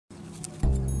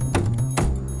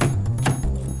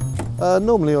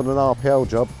Normally on an RPL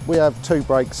job we have 2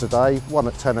 breaks a day, one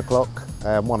at 10 o'clock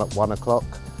and one at 1 o'clock.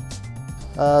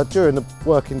 During the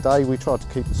working day we try to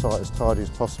keep the site as tidy as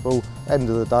possible. End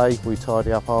of the day we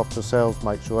tidy up after ourselves,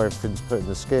 make sure everything's put in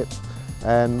the skip,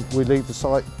 and we leave the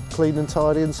site clean and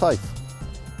tidy and safe.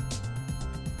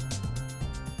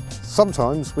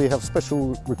 Sometimes we have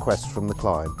special requests from the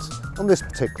clients. On this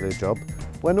particular job,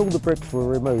 when all the bricks were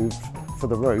removed for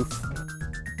the roof,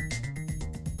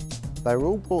 they were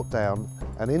all brought down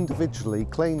and individually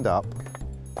cleaned up.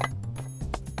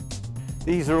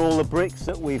 These are all the bricks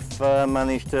that we've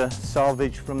managed to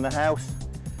salvage from the house,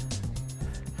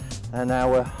 and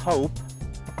our hope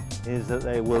is that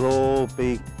they will all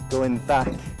be going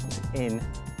back in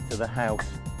to the house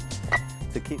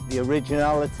to keep the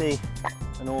originality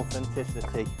and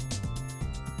authenticity.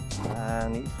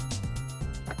 And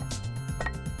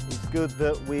it's good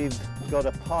that we've got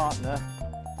a partner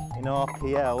in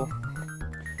RPL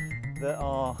that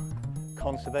are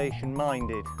conservation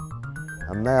minded.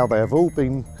 And now they have all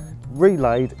been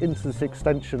relayed into this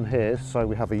extension here, so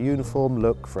we have a uniform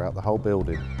look throughout the whole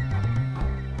building.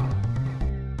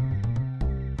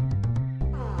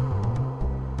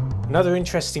 Another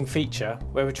interesting feature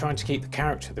where we're trying to keep the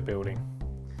character of the building.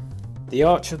 The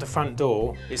arch of the front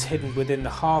door is hidden within the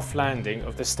half landing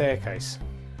of the staircase.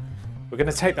 We're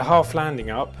going to take the half landing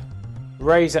up,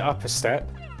 raise it up a step,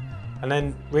 and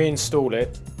then reinstall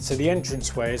it so the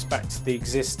entranceway is back to the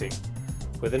existing,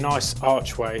 with a nice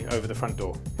archway over the front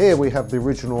door. Here we have the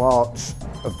original arch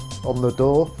on the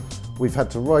door. We've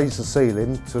had to raise the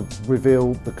ceiling to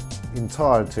reveal the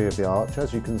entirety of the arch.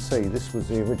 As you can see, this was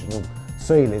the original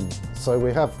ceiling, so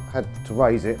we have had to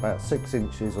raise it about 6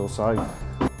 inches or so.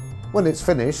 When it's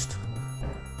finished,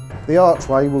 the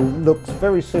archway will look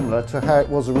very similar to how it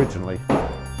was originally.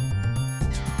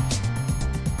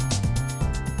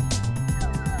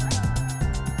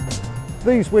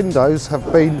 These windows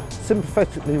have been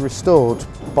sympathetically restored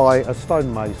by a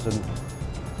stonemason.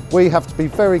 We have to be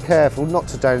very careful not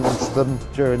to damage them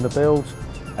during the build,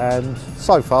 and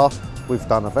so far we've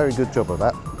done a very good job of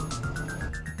that.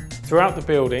 Throughout the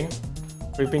building,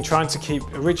 we've been trying to keep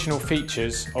original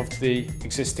features of the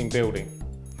existing building.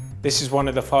 This is one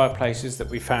of the fireplaces that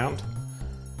we found.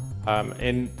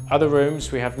 In other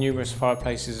rooms we have numerous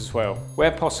fireplaces as well.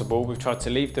 Where possible, we've tried to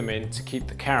leave them in to keep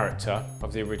the character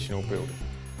of the original building.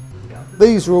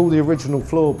 These are all the original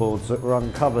floorboards that were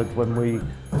uncovered when we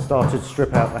started to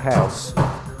strip out the house.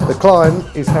 The client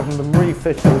is having them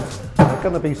refitted, they're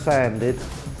going to be sanded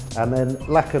and then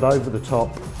lacquered over the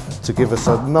top to give us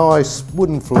a nice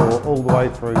wooden floor all the way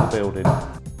through the building.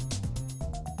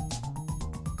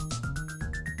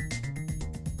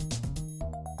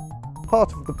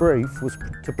 Part of the brief was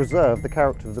to preserve the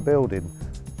character of the building.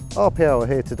 RPL are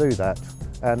here to do that,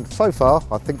 and so far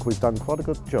I think we've done quite a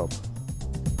good job.